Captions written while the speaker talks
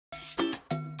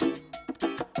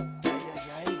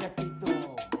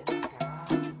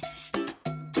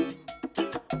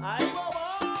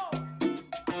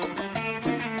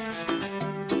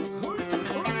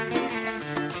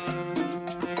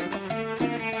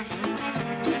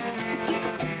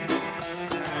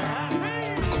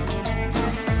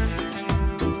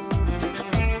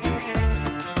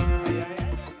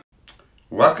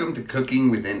Welcome to Cooking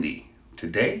with Indy.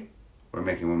 Today, we're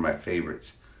making one of my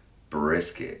favorites,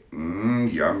 brisket.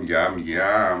 Yum, yum,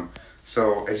 yum.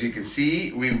 So, as you can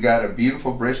see, we've got a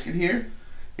beautiful brisket here.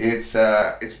 It's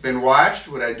been washed.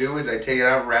 What I do is I take it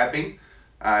out of wrapping.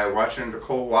 I wash it under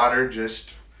cold water,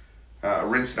 just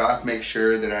rinse it off, make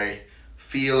sure that I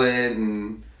feel it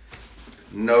and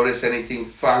notice anything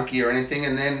funky or anything,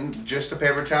 and then just a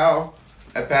paper towel.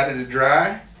 I patted it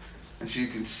dry. As you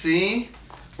can see,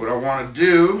 what I want to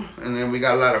do, and then we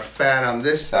got a lot of fat on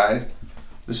this side.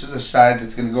 This is the side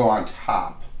that's going to go on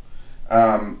top.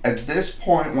 At this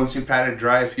point, once you pat it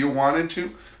dry, if you wanted to,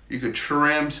 you could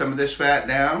trim some of this fat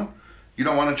down. You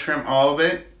don't want to trim all of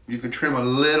it. You could trim a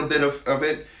little bit of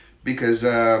it because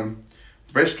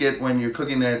brisket, when you're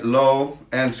cooking it low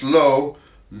and slow,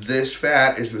 this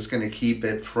fat is what's going to keep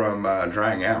it from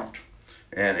drying out.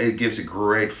 And it gives a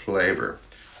great flavor.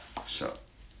 So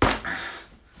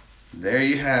there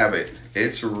you have it.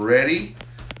 It's ready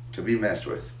to be messed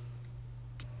with.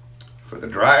 For the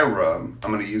dry rub,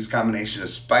 I'm going to use a combination of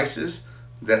spices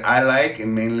that I like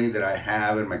and mainly that I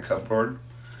have in my cupboard.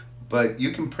 But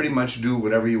you can pretty much do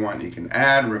whatever you want. You can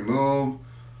add, remove,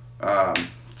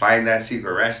 find that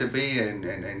secret recipe and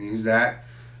use that.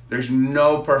 There's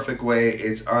no perfect way.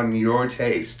 It's on your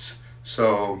tastes.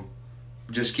 So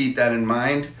just keep that in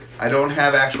mind. I don't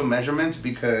have actual measurements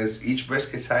because each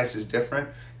brisket size is different.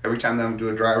 Every time that I'm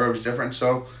doing a dry rub is different.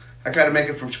 So I gotta make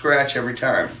it from scratch every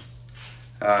time.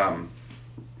 I'm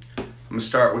gonna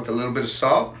start with a little bit of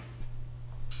salt.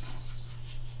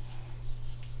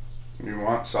 You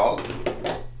want salt.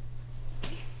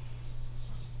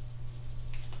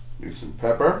 Use some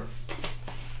pepper.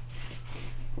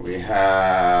 We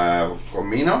have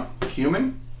comino,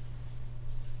 cumin.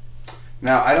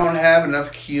 Now I don't have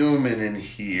enough cumin in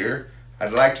here.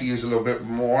 I'd like to use a little bit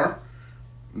more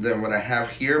than what I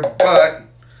have here, but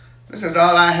this is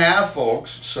all I have,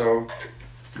 folks, so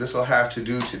this will have to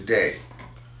do today.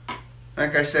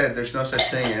 Like I said, there's no such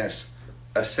thing as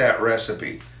a set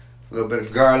recipe. A little bit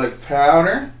of garlic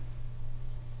powder,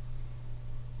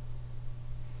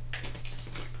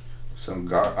 some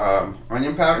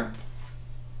onion powder.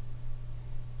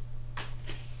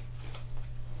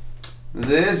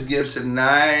 This gives a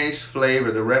nice flavor.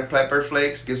 The red pepper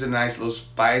flakes gives a nice little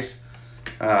spice.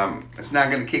 It's not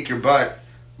going to kick your butt,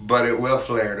 but it will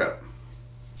flare it up.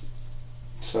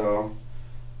 So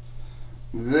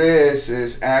this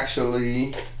is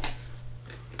actually,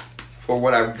 for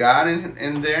what I've got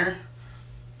in there,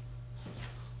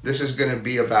 this is going to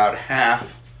be about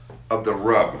half of the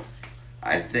rub,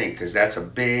 I think, because that's a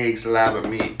big slab of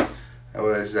meat. It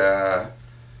was 11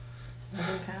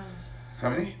 pounds. How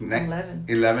many?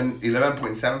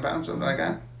 11.7 pounds, something like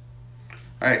that.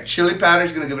 All right, chili powder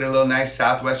is going to give it a little nice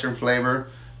southwestern flavor.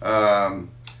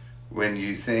 When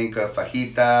you think of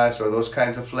fajitas or those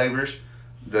kinds of flavors,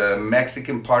 the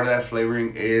Mexican part of that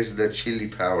flavoring is the chili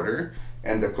powder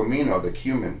and the comino, the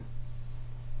cumin.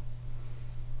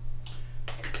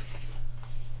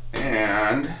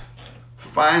 And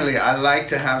finally, I like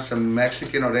to have some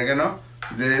Mexican oregano.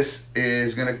 This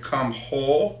is going to come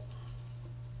whole.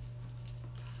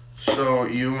 So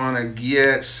you want to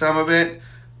get some of it.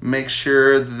 Make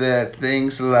sure that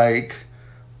things like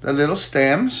the little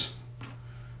stems,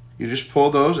 you just pull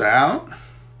those out.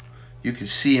 You can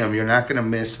see them. You're not going to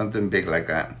miss something big like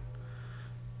that.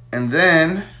 And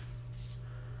then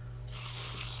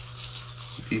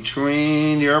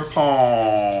between your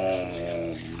palms.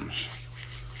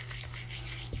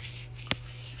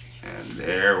 And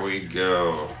there we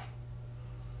go.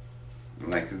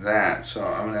 Like that. So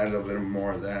I'm going to add a little bit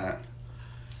more of that.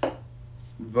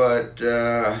 But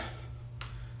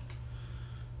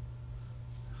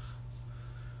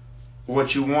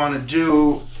what you want to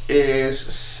do is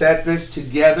set this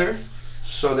together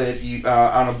so that you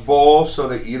on a bowl, so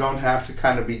that you don't have to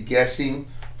kind of be guessing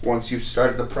once you've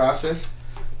started the process.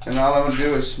 And all I'm going to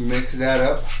do is mix that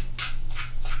up.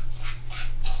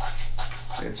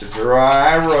 It's a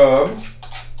dry rub.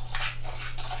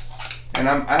 And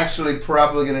I'm actually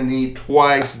probably going to need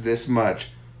twice this much.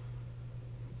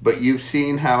 But you've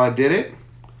seen how I did it.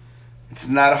 It's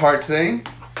not a hard thing.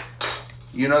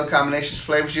 You know the combinations of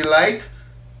flavors you like.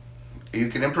 You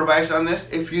can improvise on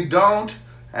this. If you don't,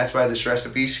 that's why this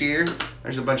recipe's here.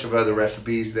 There's a bunch of other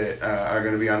recipes that are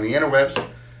going to be on the interwebs.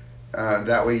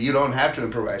 That way you don't have to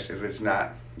improvise if it's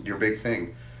not your big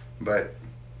thing. But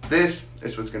this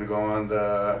is what's going to go on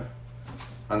the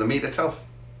meat itself.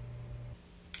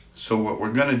 So what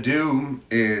we're going to do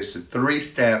is 3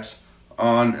 steps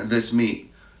on this meat.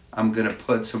 I'm going to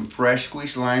put some fresh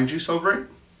squeezed lime juice over it,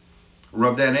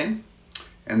 rub that in,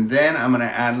 And then I'm going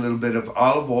to add a little bit of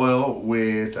olive oil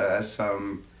with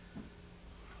some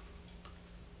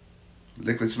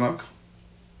liquid smoke.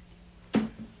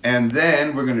 And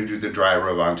then we're going to do the dry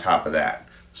rub on top of that.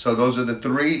 So those are the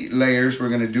 3 layers we're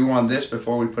going to do on this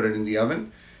before we put it in the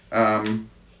oven.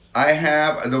 I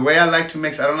have, the way I like to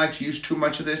mix, I don't like to use too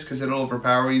much of this because it'll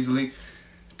overpower easily,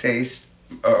 taste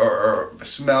or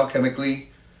smell chemically.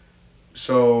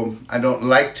 So I don't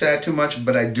like to add too much,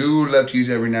 but I do love to use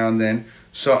every now and then.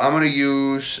 So I'm going to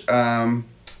use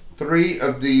 3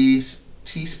 of these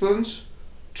teaspoons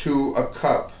to a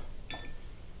cup.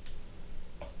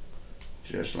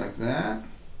 Just like that.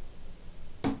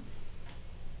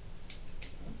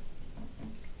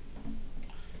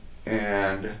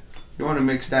 And you want to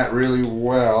mix that really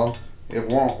well. It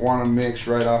won't want to mix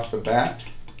right off the bat.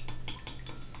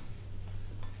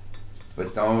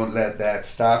 But don't let that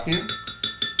stop you.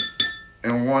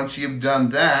 And once you've done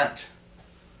that,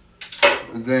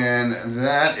 then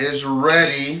that is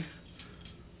ready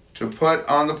to put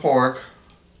on the pork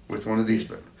with one of these.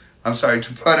 I'm sorry,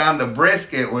 to put on the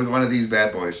brisket with one of these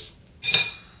bad boys.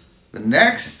 The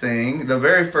next thing, the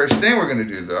very first thing we're going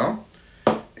to do though,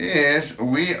 is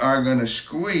we are going to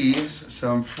squeeze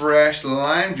some fresh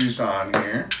lime juice on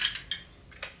here.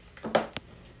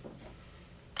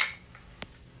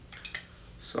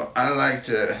 So I like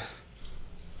to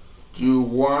do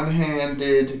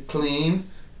one-handed clean,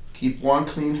 keep one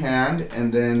clean hand,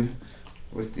 and then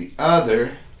with the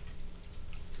other,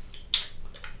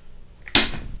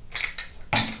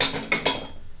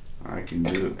 I can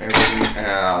do everything,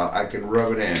 I can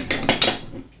rub it in.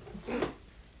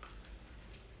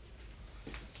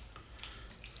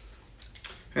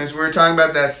 As we were talking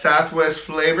about that Southwest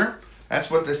flavor, that's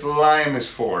what this lime is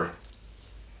for.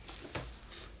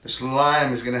 This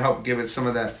lime is going to help give it some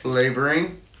of that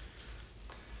flavoring.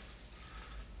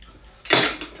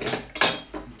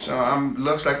 So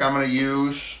looks like I'm going to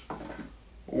use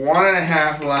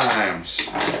 1.5 limes.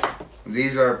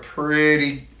 These are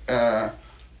pretty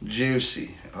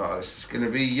juicy. Oh, this is going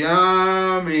to be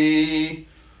yummy.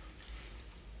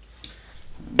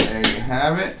 There you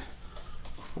have it.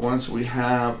 Once we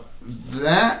have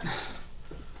that,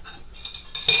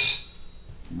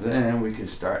 then we can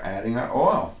start adding our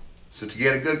oil. So to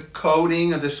get a good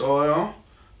coating of this oil,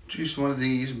 juice one of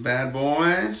these bad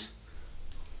boys.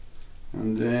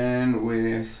 And then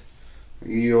with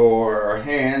your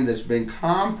hand that's been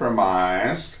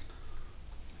compromised,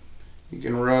 you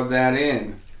can rub that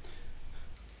in.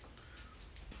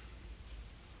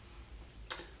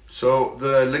 So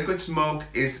the liquid smoke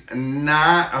is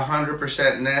not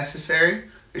 100% necessary.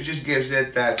 It just gives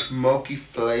it that smoky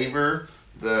flavor,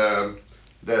 the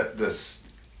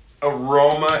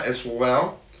aroma as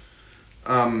well.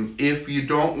 If you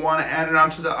don't want to add it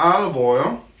onto the olive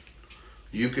oil,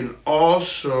 you can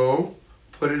also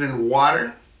put it in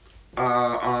water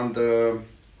in the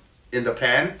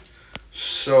pan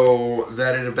so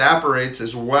that it evaporates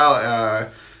as well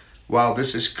while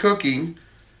this is cooking.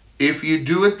 If you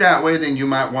do it that way, then you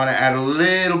might want to add a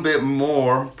little bit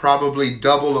more, probably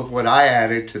double of what I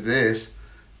added to this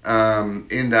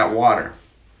in that water.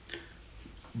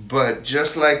 But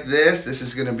just like this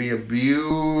is going to be a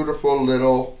beautiful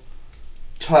little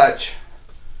touch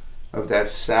of that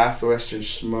Southwestern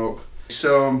smoke.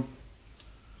 So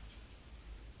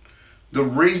the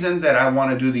reason that I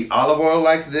want to do the olive oil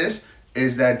like this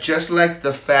is that just like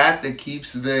the fat that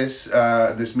keeps this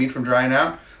this meat from drying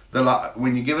out,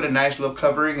 when you give it a nice little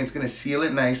covering, it's going to seal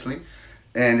it nicely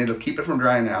and it'll keep it from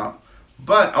drying out.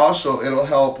 But also it'll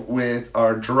help with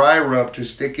our dry rub to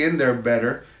stick in there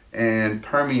better and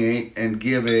permeate and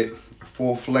give it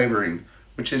full flavoring,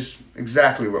 which is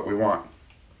exactly what we want.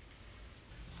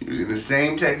 Using the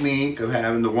same technique of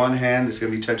having the one hand that's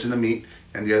going to be touching the meat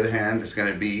and the other hand that's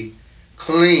going to be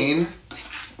clean,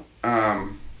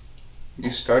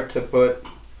 you start to put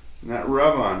that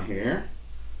rub on here.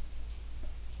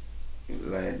 You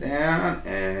lay it down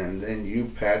and then you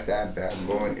pat that bad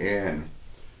boy in.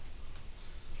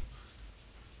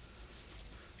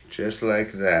 Just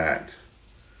like that.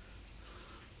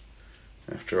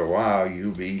 After a while,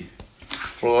 you'll be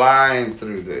flying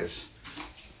through this.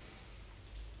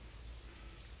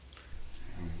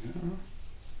 There we go.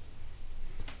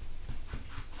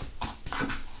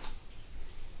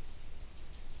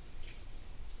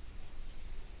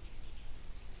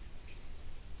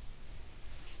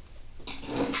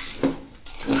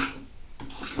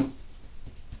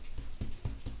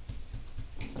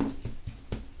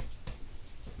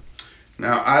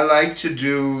 Now I like to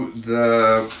do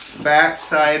the fat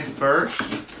side first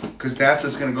because that's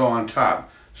what's going to go on top.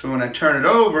 So when I turn it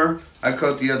over, I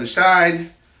coat the other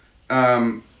side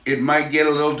it might get a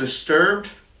little disturbed,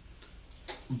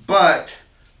 but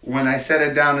when I set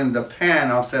it down in the pan,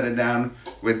 I'll set it down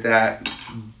with that,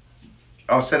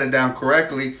 I'll set it down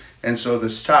correctly, and so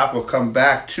this top will come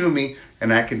back to me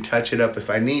and I can touch it up if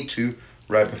I need to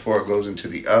right before it goes into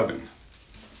the oven.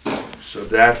 So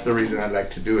that's the reason I like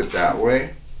to do it that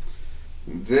way.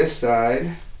 This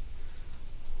side,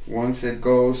 once it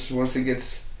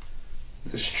gets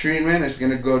this treatment, it's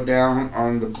gonna go down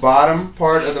on the bottom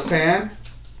part of the pan.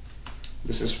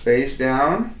 This is face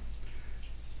down,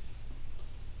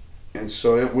 and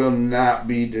so it will not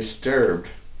be disturbed.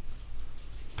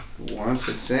 Once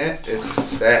it's set, it's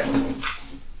set.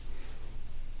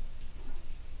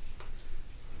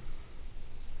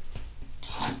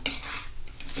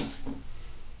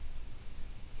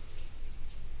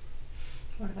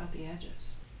 What about the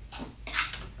edges?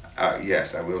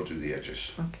 Yes, I will do the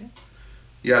edges. Okay.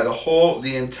 Yeah,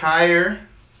 the entire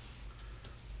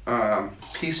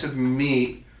piece of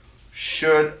meat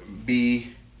should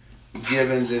be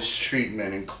given this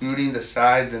treatment, including the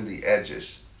sides and the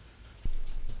edges.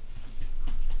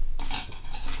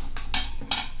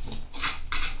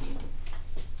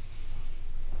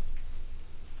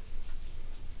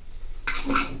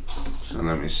 So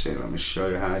let me see, let me show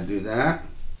you how I do that.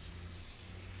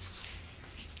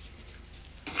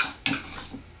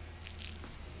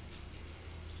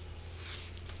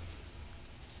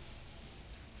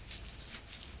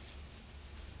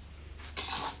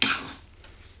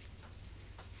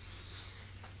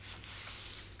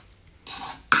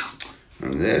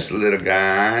 And this little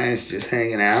guy is just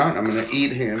hanging out. I'm gonna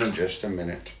eat him in just a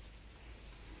minute.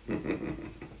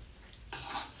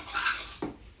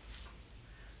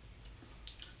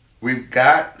 We've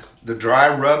got the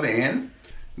dry rub in.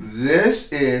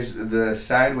 This is the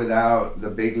side without the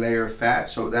big layer of fat,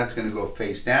 so that's gonna go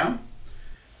face down.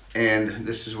 And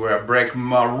this is where I break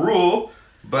my rule,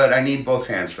 but I need both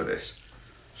hands for this.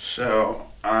 So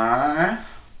I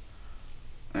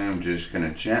am just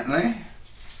gonna gently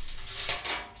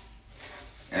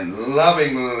and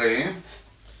lovingly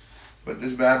put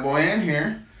this bad boy in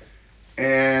here.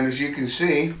 And as you can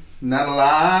see, not a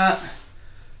lot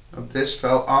of this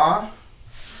fell off.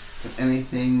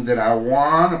 Anything that I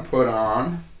want to put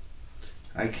on,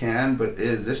 I can, but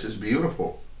this is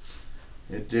beautiful.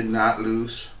 It did not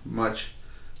lose much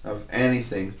of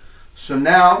anything. So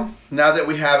now that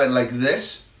we have it like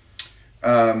this,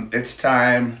 it's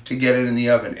time to get it in the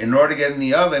oven. In order to get it in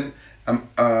the oven,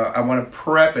 I want to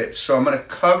prep it. So I'm going to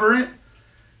cover it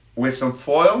with some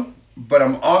foil, but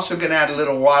I'm also going to add a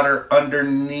little water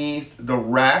underneath the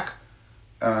rack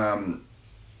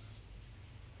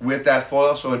with that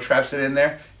foil, so it traps it in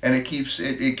there, and it keeps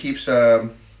it keeps it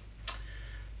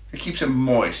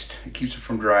moist. It keeps it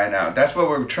from drying out. That's what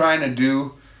we're trying to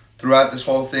do throughout this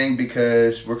whole thing,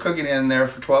 because we're cooking it in there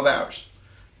for 12 hours,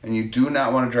 and you do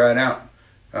not want to dry it out.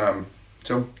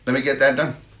 So let me get that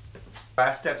done.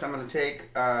 Last steps I'm going to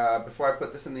take before I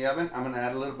put this in the oven, I'm going to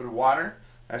add a little bit of water.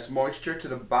 That's moisture to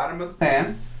the bottom of the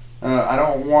pan. I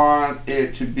don't want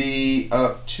it to be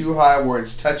up too high where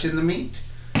it's touching the meat.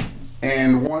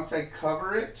 And once I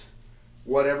cover it,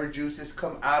 whatever juices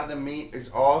come out of the meat is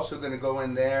also going to go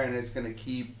in there, and it's going to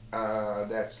keep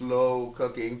that slow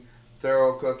cooking,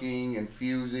 thorough cooking, and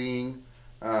fusing.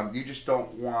 You just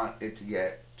don't want it to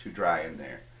get too dry in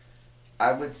there.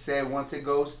 I would say once it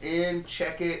goes in,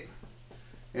 check it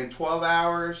in 12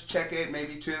 hours, check it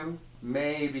maybe 2,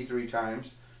 maybe 3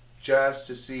 times, just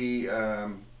to see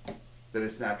that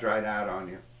it's not dried out on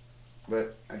you.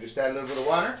 But I just add a little bit of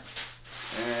water,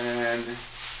 and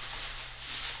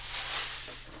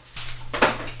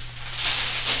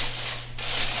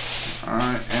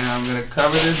alright, and I'm going to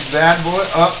cover this bad boy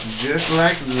up just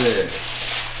like this.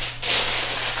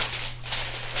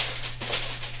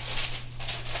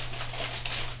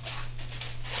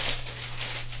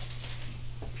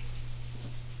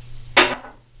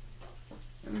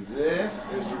 And this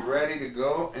is ready to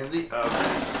go in the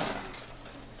oven.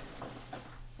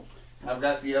 I've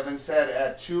got the oven set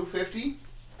at 250.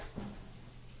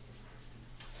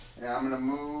 And I'm going to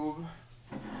move,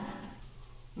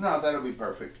 no, that'll be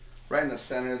perfect. Right in the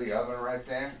center of the oven right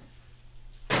there.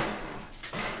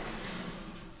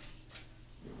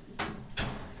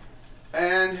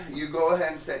 And you go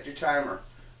ahead and set your timer.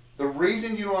 The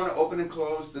reason you want to open and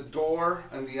close the door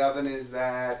in the oven is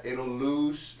that it'll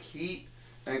lose heat,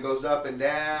 and it goes up and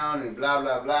down and blah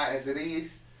blah blah. As it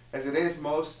is,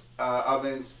 most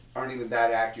ovens aren't even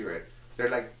that accurate. They're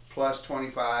like plus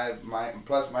 25,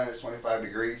 plus minus 25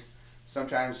 degrees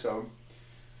sometimes. So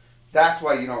that's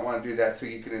why you don't want to do that, so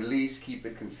you can at least keep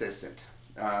it consistent.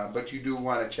 But you do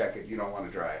want to check it. You don't want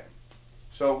to dry it.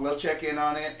 So we'll check in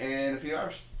on it in a few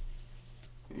hours.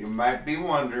 You might be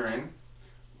wondering,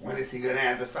 when is he going to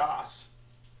add the sauce?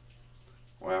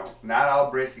 Well, not all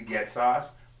brisket gets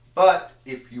sauce, but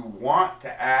if you want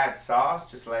to add sauce,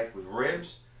 just like with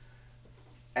ribs,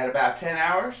 at about 10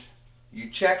 hours, you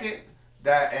check it,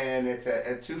 and it's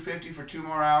at 250 for 2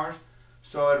 more hours.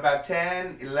 So at about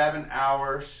 10, 11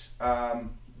 hours,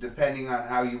 depending on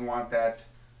how you want that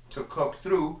to cook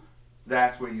through,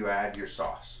 that's where you add your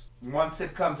sauce. Once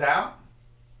it comes out,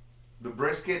 the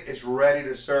brisket is ready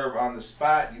to serve on the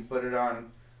spot. You put it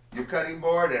on your cutting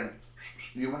board, and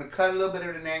you want to cut a little bit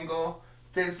at an angle,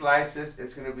 thin slices.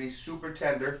 It's going to be super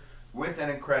tender with an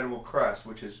incredible crust,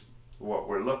 which is what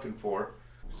we're looking for.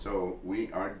 So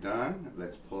we are done.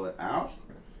 Let's pull it out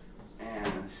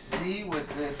and see what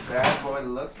this bad boy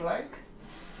looks like.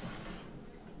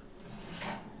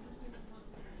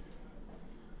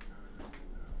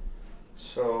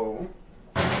 So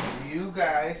you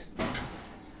guys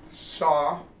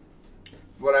saw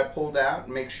what I pulled out.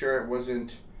 Make sure it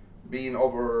wasn't being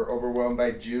overwhelmed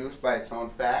by juice, by its own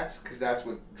fats, because that's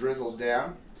what drizzles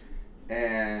down.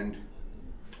 And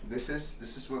this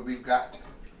is what we've got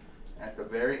at the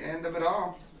very end of it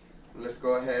all. Let's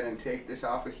go ahead and take this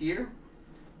off of here,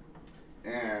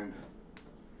 and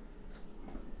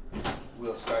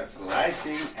we'll start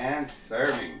slicing and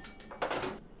serving.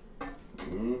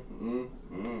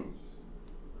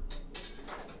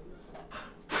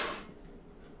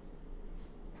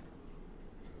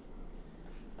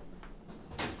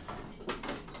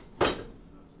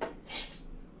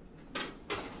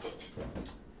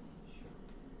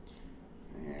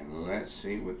 And let's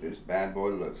see what this bad boy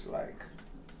looks like.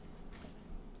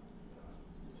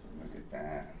 Look at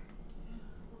that.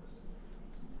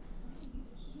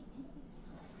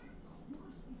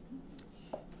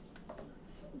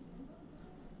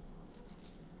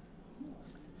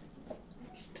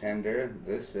 It's tender.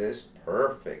 This is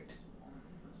perfect.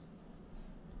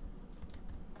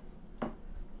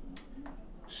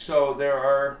 So there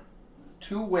are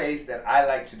 2 ways that I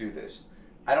like to do this.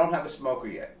 I don't have a smoker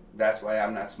yet. That's why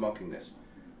I'm not smoking this.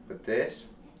 But this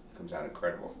comes out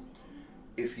incredible.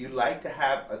 If you like to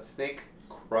have a thick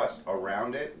crust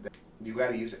around it, you got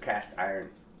to use a cast iron.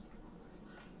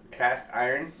 The cast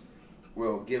iron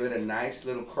will give it a nice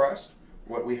little crust.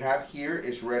 What we have here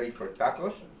is ready for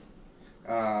tacos.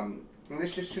 And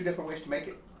there's just 2 different ways to make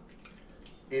it.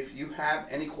 If you have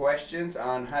any questions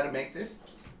on how to make this,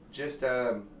 just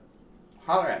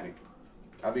holler at me.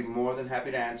 I'll be more than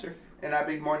happy to answer, and I'll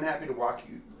be more than happy to walk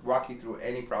you through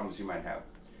any problems you might have.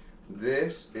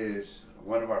 This is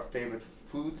one of our favorite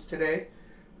foods today,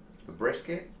 the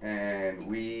brisket, and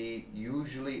we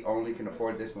usually only can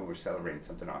afford this when we're celebrating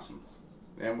something awesome,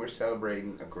 and we're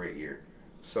celebrating a great year.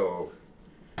 So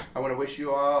I want to wish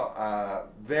you all a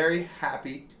very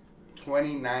happy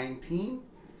 2019,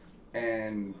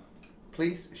 and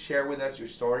please share with us your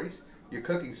stories, your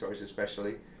cooking stories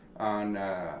especially, on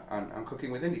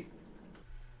Cooking with Indy.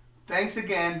 Thanks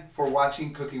again for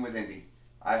watching Cooking with Indy.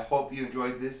 I hope you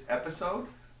enjoyed this episode.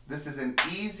 This is an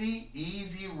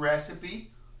easy recipe.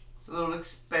 It's a little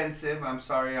expensive. I'm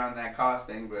sorry on that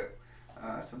costing, but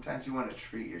sometimes you want to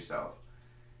treat yourself.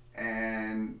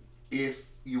 And if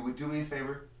you would do me a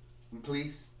favor,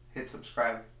 please hit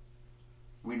subscribe.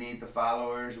 We need the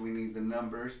followers. We need the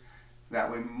numbers.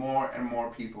 That way more and more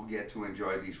people get to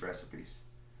enjoy these recipes.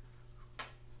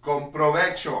 Con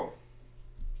provecho!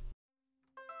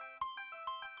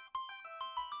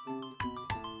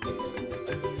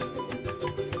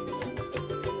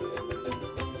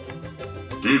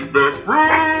 Keep it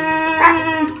real!